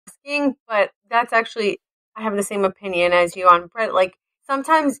asking, but that's actually, I have the same opinion as you on bread. Like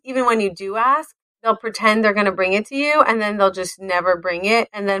sometimes even when you do ask, they'll pretend they're going to bring it to you and then they'll just never bring it.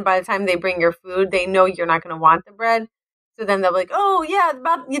 And then by the time they bring your food, they know you're not going to want the bread. So then they'll be like, oh yeah,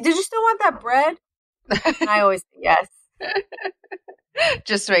 did you still want that bread? And I always say yes.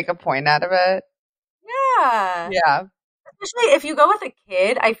 Just to make a point out of it. Yeah. Yeah. Especially if you go with a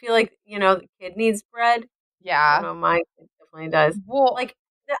kid, I feel like, the kid needs bread. I Yeah. don't know, my kid definitely does. Well, Like,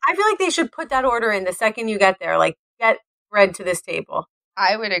 I feel like they should put that order in the second you get there. Like, get bread to this table.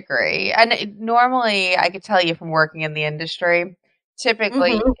 I would agree. And normally, I could tell you from working in the industry,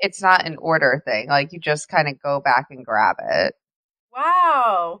 typically it's not an order thing. Like, you just kind of go back and grab it.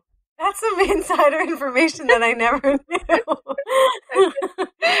 Wow. That's some insider information that I never knew.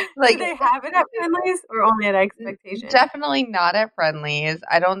 Like, do they have it at Friendly's or only at Expectation? Definitely not at Friendly's.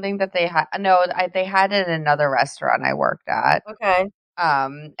 I don't think that they had. No, they had it in another restaurant I worked at. Okay.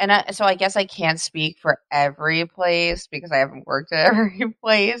 So I guess I can't speak for every place because I haven't worked at every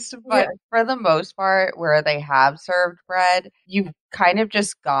place. But for the most part, where they have served bread, you've kind of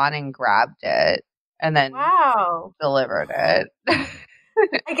just gone and grabbed it and then delivered it.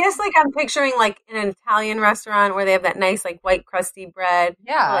 I guess like I'm picturing like in an Italian restaurant where they have that nice like white crusty bread.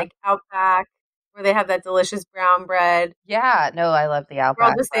 Yeah. Or, like Outback where they have that delicious brown bread. Yeah. No, I love the Outback.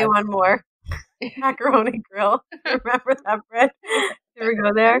 I'll just say one more. Macaroni Grill. Remember that bread? Did we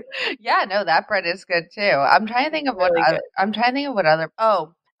go there? Yeah, no, that bread is good too. I'm trying to think of what other.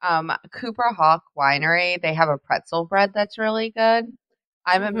 Cooper Hawk Winery. They have a pretzel bread that's really good.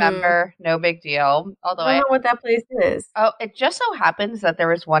 I'm a member, no big deal. Although I don't know what that place is. Oh, it just so happens that there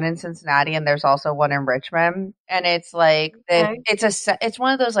was one in Cincinnati and there's also one in Richmond, and it's like it's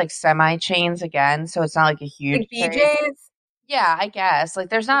one of those like semi chains again, so it's not like a huge like BJ's. chain. Yeah, I guess. Like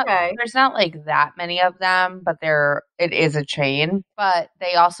there's not like that many of them, but it is a chain. But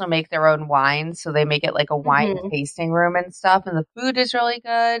they also make their own wine, so they make it like a wine tasting room and stuff, and the food is really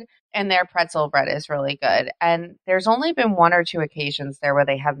good. And their pretzel bread is really good. And there's only been one or two occasions there where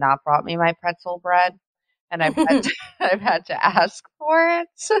they have not brought me my pretzel bread. And I've had to ask for it.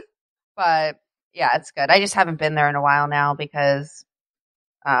 But yeah, it's good. I just haven't been there in a while now because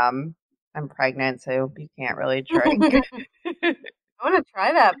I'm pregnant, so you can't really drink. I want to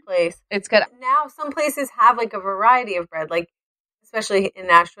try that place. It's good. Now some places have like a variety of bread, like especially in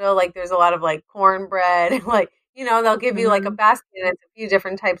Nashville, like there's a lot of like cornbread, like they'll give you like a basket and it's a few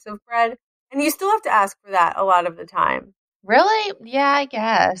different types of bread. And you still have to ask for that a lot of the time. Really? Yeah, I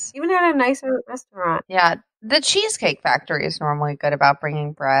guess. Even at a nicer restaurant. Yeah. The Cheesecake Factory is normally good about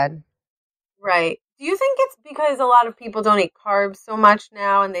bringing bread. Right. Do you think it's because a lot of people don't eat carbs so much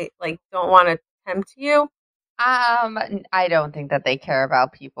now and they like don't want to tempt you? I don't think that they care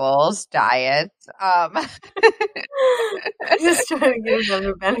about people's diets. Just trying to give them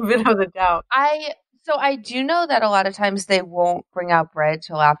the benefit of the doubt. So I do know that a lot of times they won't bring out bread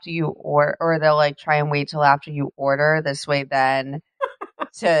till after you or they'll like try and wait till after you order. This way then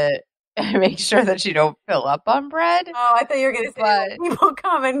to make sure that you don't fill up on bread. Oh, I thought you were going to say people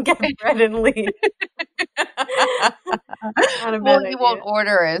come and get bread and leave. Well, you won't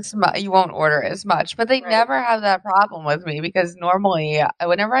order as much, but they never have that problem with me because normally,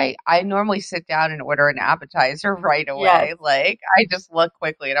 whenever I normally sit down and order an appetizer right away. Yes. Like I just look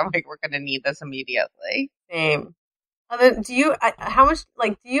quickly and I'm like, we're going to need this immediately. Same. Do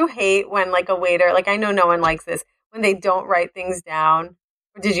you hate when like a waiter, like I know no one likes this, when they don't write things down?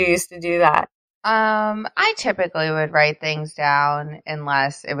 Or did you used to do that? I typically would write things down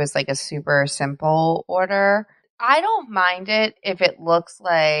unless it was like a super simple order. I don't mind it if it looks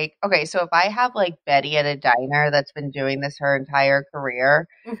like, okay, so if I have like Betty at a diner that's been doing this her entire career,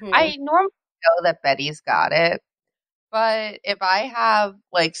 I normally know that Betty's got it. But if I have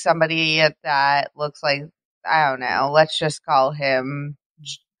like somebody that looks like, I don't know, let's just call him,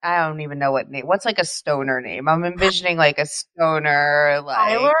 I don't even know what name. What's like a stoner name? I'm envisioning like a stoner, like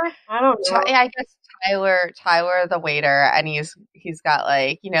Tyler. I don't know. I guess Tyler the waiter, and he's got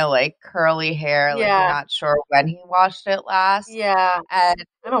like like curly hair. Like you're not sure when he washed it last. Yeah, and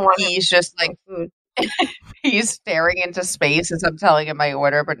I don't want. He's just like he's staring into space as I'm telling him my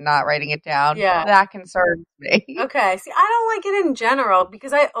order, but not writing it down. Yeah, that concerns me. Okay, see, I don't like it in general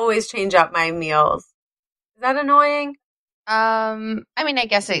because I always change up my meals. Is that annoying? I mean, I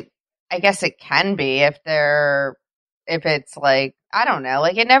guess it can be if it's like, I don't know,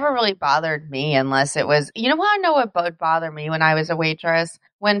 like it never really bothered me unless it was, what would bother me when I was a waitress?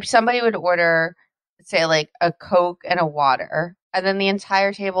 When somebody would order, say like a Coke and a water, and then the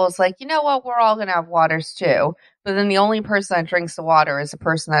entire table is like, you know what, we're all going to have waters too. But then the only person that drinks the water is the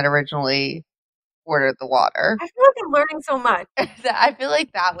person that originally ordered the water. I feel like I'm learning so much. I feel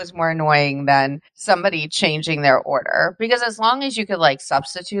like that was more annoying than somebody changing their order, because as long as you could like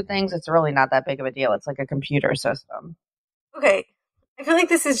substitute things, it's really not that big of a deal. It's like a computer system. Okay. I feel like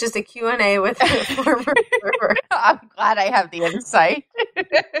this is just a Q&A with a former server. I'm glad I have the insight.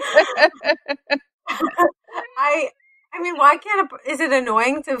 I mean, why can't is it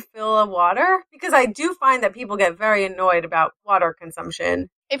annoying to fill a water? Because I do find that people get very annoyed about water consumption.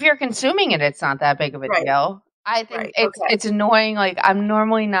 If you're consuming it, it's not that big of a deal. I think it's annoying. Like I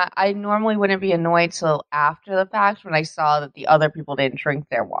normally wouldn't be annoyed till after the fact when I saw that the other people didn't drink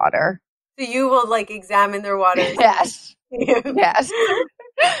their water. So you will like examine their water. Yes. Yes.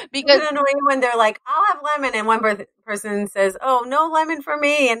 Because it's annoying when they're like, I'll have lemon, and one person says, oh, no lemon for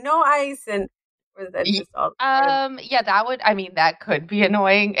me and no ice, and or is that just all yeah, that could be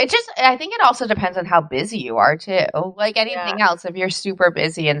annoying. I think it also depends on how busy you are too. Like anything else, if you're super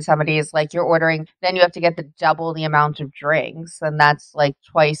busy and somebody is like you're ordering, then you have to get double the amount of drinks, and that's like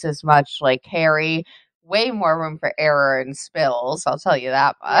twice as much, like carry way more room for error and spills, I'll tell you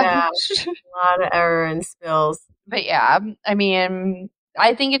that much. Yeah, a lot of error and spills. But yeah, I mean,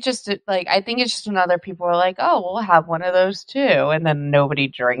 I think it's just another people are like, oh, we'll have one of those too, and then nobody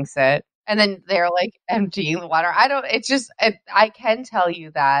drinks it. And then they're like emptying the water. I can tell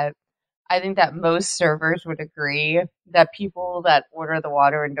you that I think that most servers would agree that people that order the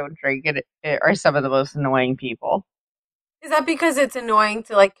water and don't drink it are some of the most annoying people. Is that because it's annoying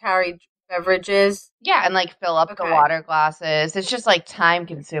to like carry beverages? Yeah, and like fill up the water glasses. It's just like time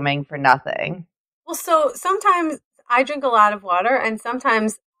consuming for nothing. Well, so sometimes I drink a lot of water, and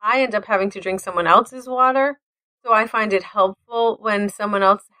sometimes I end up having to drink someone else's water. So I find it helpful when someone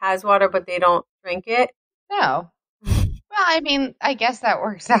else has water, but they don't drink it. No. Well, I mean, I guess that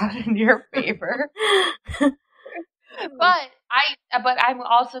works out in your favor. But I'm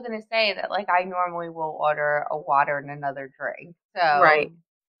also going to say that like I normally will order a water and another drink. So right.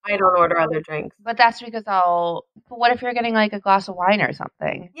 I don't order other drinks. But that's because but what if you're getting like a glass of wine or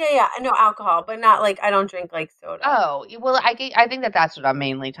something? Yeah, no alcohol, but not like I don't drink like soda. Oh, well, I think that's what I'm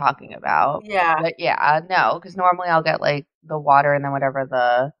mainly talking about. Yeah. But yeah, no, because normally I'll get like the water and then whatever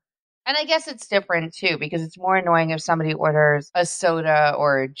and I guess it's different too, because it's more annoying if somebody orders a soda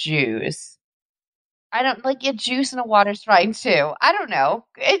or a juice. I don't like a juice and a water's fine too. I don't know.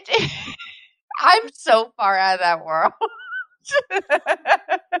 I'm so far out of that world.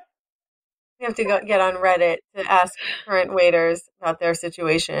 You have to get on Reddit to ask current waiters about their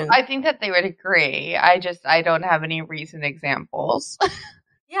situation. I think that they would agree. I don't have any recent examples.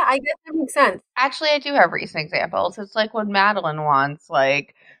 Yeah, I guess that makes sense. Actually, I do have recent examples. It's like when Madeline wants,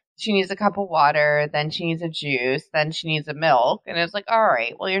 like, she needs a cup of water, then she needs a juice, then she needs a milk. And it's like, all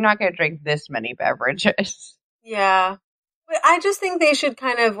right, well, you're not going to drink this many beverages. Yeah. But I just think they should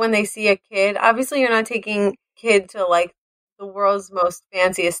kind of, when they see a kid, obviously you're not taking kid to like the world's most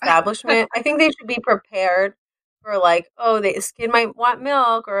fancy establishment. I think they should be prepared for like, oh, this kid might want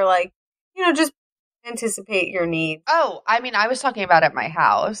milk, or like, just anticipate your needs. Oh, I mean, I was talking about at my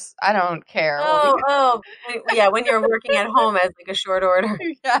house. I don't care. Yeah, when you're working at home as like a short order.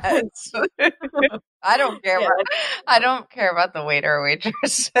 Yes. I don't care I don't care about the waiter or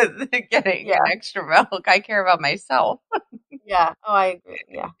waitress getting an extra milk. I care about myself. Yeah. Oh, I agree.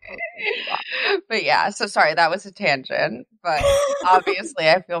 Yeah. But yeah, so sorry, that was a tangent. But obviously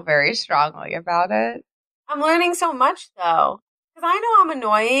I feel very strongly about it. I'm learning so much though. Because I know I'm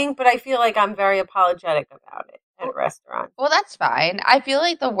annoying, but I feel like I'm very apologetic about it at restaurants. Well, that's fine. I feel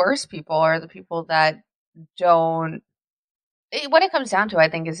like the worst people are the people that don't. What it comes down to, I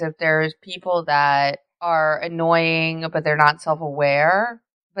think, is if there's people that are annoying, but they're not self-aware,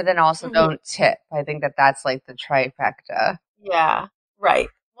 but then also don't tip. I think that's like the trifecta. Yeah, right.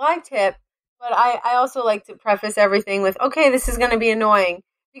 Well, I tip, but I also like to preface everything with, okay, this is going to be annoying.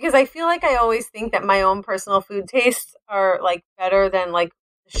 Because I feel like I always think that my own personal food tastes are like better than like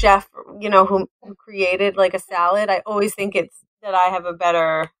the chef, who created like a salad. I always think it's that I have a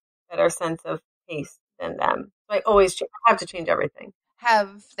better sense of taste than them. So I always have to change everything.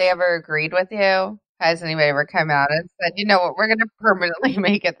 Have they ever agreed with you? Has anybody ever come out and said, you know what, we're going to permanently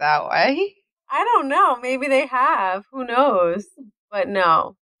make it that way? I don't know. Maybe they have. Who knows? But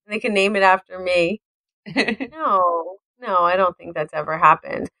no. They can name it after me. No, I don't think that's ever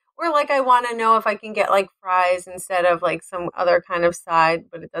happened. Or like I want to know if I can get like fries instead of like some other kind of side,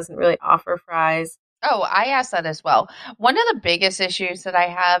 but it doesn't really offer fries. Oh, I asked that as well. One of the biggest issues that I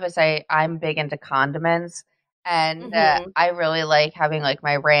have is I'm big into condiments, and I really like having like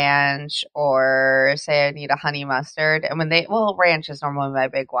my ranch, or say I need a honey mustard. And ranch is normally my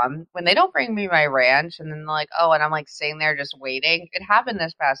big one. When they don't bring me my ranch, and then they're like, oh, and I'm like sitting there just waiting. It happened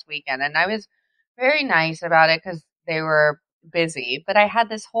this past weekend, and I was very nice about it because they were busy. But I had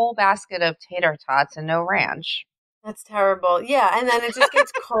this whole basket of tater tots and no ranch. That's terrible. Yeah, and then it just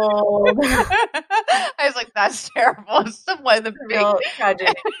gets cold. I was like, that's terrible. It's one of the Real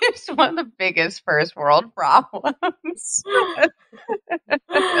tragedy. it's one of the biggest first world problems.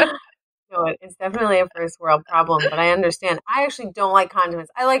 No, it's definitely a first world problem, but I understand. I actually don't like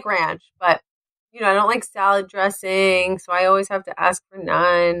condiments. I like ranch, but I don't like salad dressing, so I always have to ask for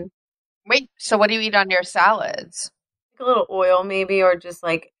none. Wait, so what do you eat on your salads? Like a little oil maybe, or just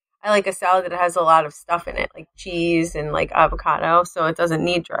like I like a salad that has a lot of stuff in it, like cheese and like avocado, so it doesn't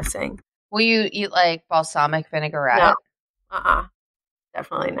need dressing. Will you eat like balsamic vinaigrette? No.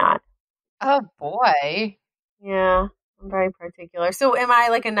 Definitely not. Oh boy. Yeah, I'm very particular. So am I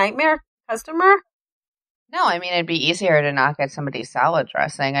like a nightmare customer? No, I mean it'd be easier to not get somebody's salad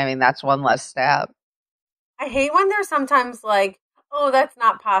dressing. I mean that's one less step. I hate when they're sometimes like, "Oh, that's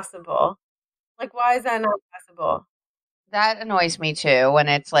not possible." Like, why is that not possible? That annoys me too when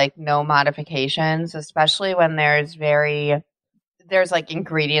it's like no modifications, especially when there's like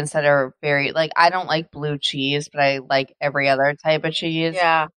ingredients that are very like I don't like blue cheese, but I like every other type of cheese.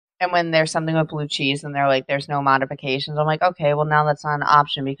 Yeah. And when there's something with blue cheese and they're like there's no modifications, I'm like, okay, well now that's not an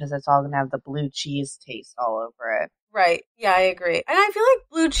option because it's all gonna have the blue cheese taste all over it. Right. Yeah, I agree. And I feel like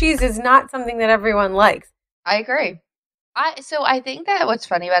blue cheese is not something that everyone likes. I agree. I think that what's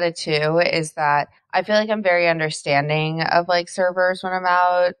funny about it too is that I feel like I'm very understanding of like servers when I'm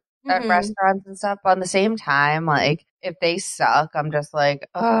out at restaurants and stuff. But at the same time, like if they suck, I'm just like,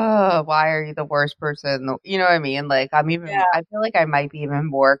 oh, why are you the worst person? You know what I mean? Like I feel like I might be even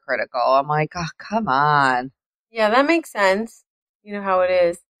more critical. I'm like, oh, come on. Yeah, that makes sense. You know how it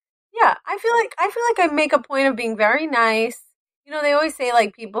is. Yeah, I feel like I make a point of being very nice. They always say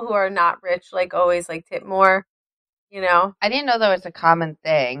like people who are not rich like always like tip more, you know. I didn't know that was a common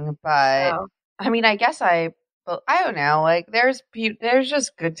thing, but Oh, I mean, but I don't know. Like there's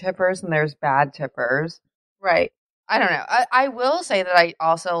just good tippers and there's bad tippers. right. I don't know. I will say that I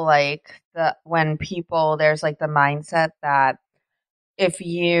also like when people there's like the mindset that if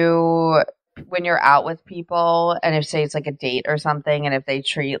you when you're out with people and if say it's like a date or something and if they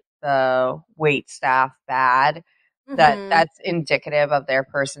treat the wait staff bad, Mhm. that's indicative of their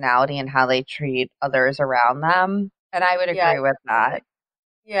personality and how they treat others around them. And I would Yeah, agree with that.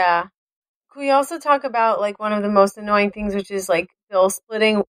 yeah. Can we also talk about like one of the most annoying things, which is like bill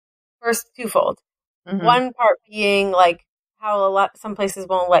splitting? First, twofold. Hmm. One part being like how some places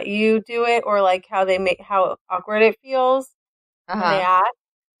won't let you do it, or like how they make how awkward it feels when they Uh-huh. ask.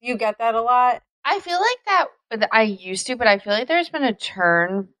 Do you get that a lot? I feel like that I used to, but I feel like there's been a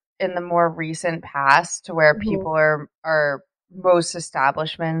turn in the more recent past to where Hmm. people are most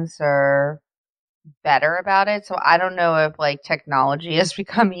establishments are better about it. So I don't know if like technology has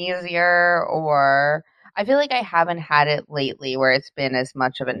become easier or I feel like I haven't had it lately where it's been as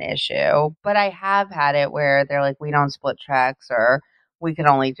much of an issue, but I have had it where they're like, we don't split checks or we can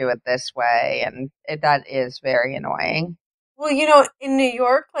only do it this way. And that is very annoying. Well, in New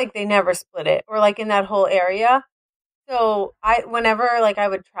York, like they never split it, or like in that whole area. So whenever like I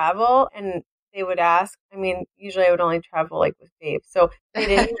would travel and they would ask, I mean, usually I would only travel like with Dave, so they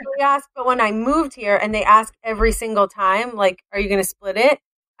didn't usually ask. But when I moved here and they ask every single time, like, are you going to split it?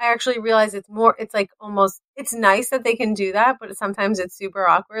 I actually realize it's like almost, it's nice that they can do that, but sometimes it's super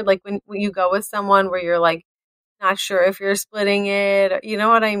awkward. Like when you go with someone where you're like not sure if you're splitting it, you know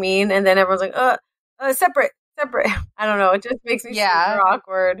what I mean? And then everyone's like, separate, separate. I don't know. It just makes me super Yeah.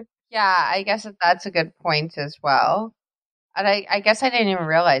 awkward. Yeah. I guess that's a good point as well. And I guess I didn't even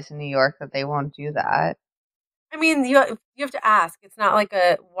realize in New York that they won't do that. I mean, you have to ask. It's not like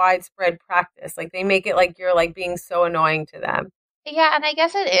a widespread practice. Like they make it like you're like being so annoying to them. Yeah, and I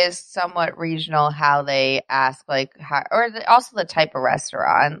guess it is somewhat regional how they ask, like, how, or also the type of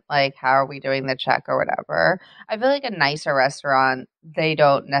restaurant, like, how are we doing the check or whatever. I feel like a nicer restaurant, they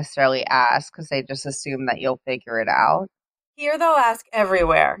don't necessarily ask because they just assume that you'll figure it out. Here they'll ask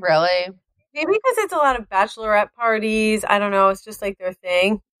everywhere. Really? Maybe because it's a lot of bachelorette parties. I don't know. It's just like their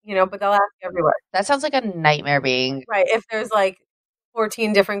thing, but they'll ask everywhere. That sounds like a nightmare being. Right. If there's like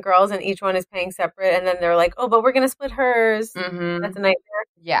 14 different girls and each one is paying separate, and then they're like, oh, but we're going to split hers. That's Mm-hmm. a nightmare.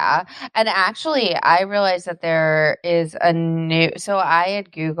 Yeah. And actually, I realized that there is so I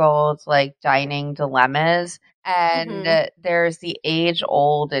had Googled like dining dilemmas, and Hmm. there's the age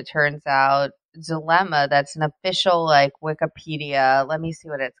old, it turns out, dilemma that's an official like Wikipedia. Let me see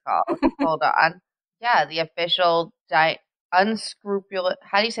what it's called. Hold on. Yeah, the official unscrupulous,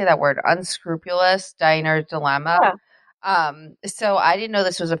 how do you say that word? Unscrupulous diner dilemma. Yeah. So I didn't know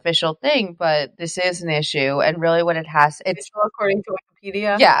this was an official thing, but this is an issue. And really what it has, it's official according to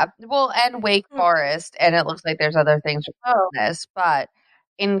Wikipedia. Yeah. Well, and Wake Forest, and it looks like there's other things from this, but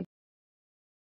in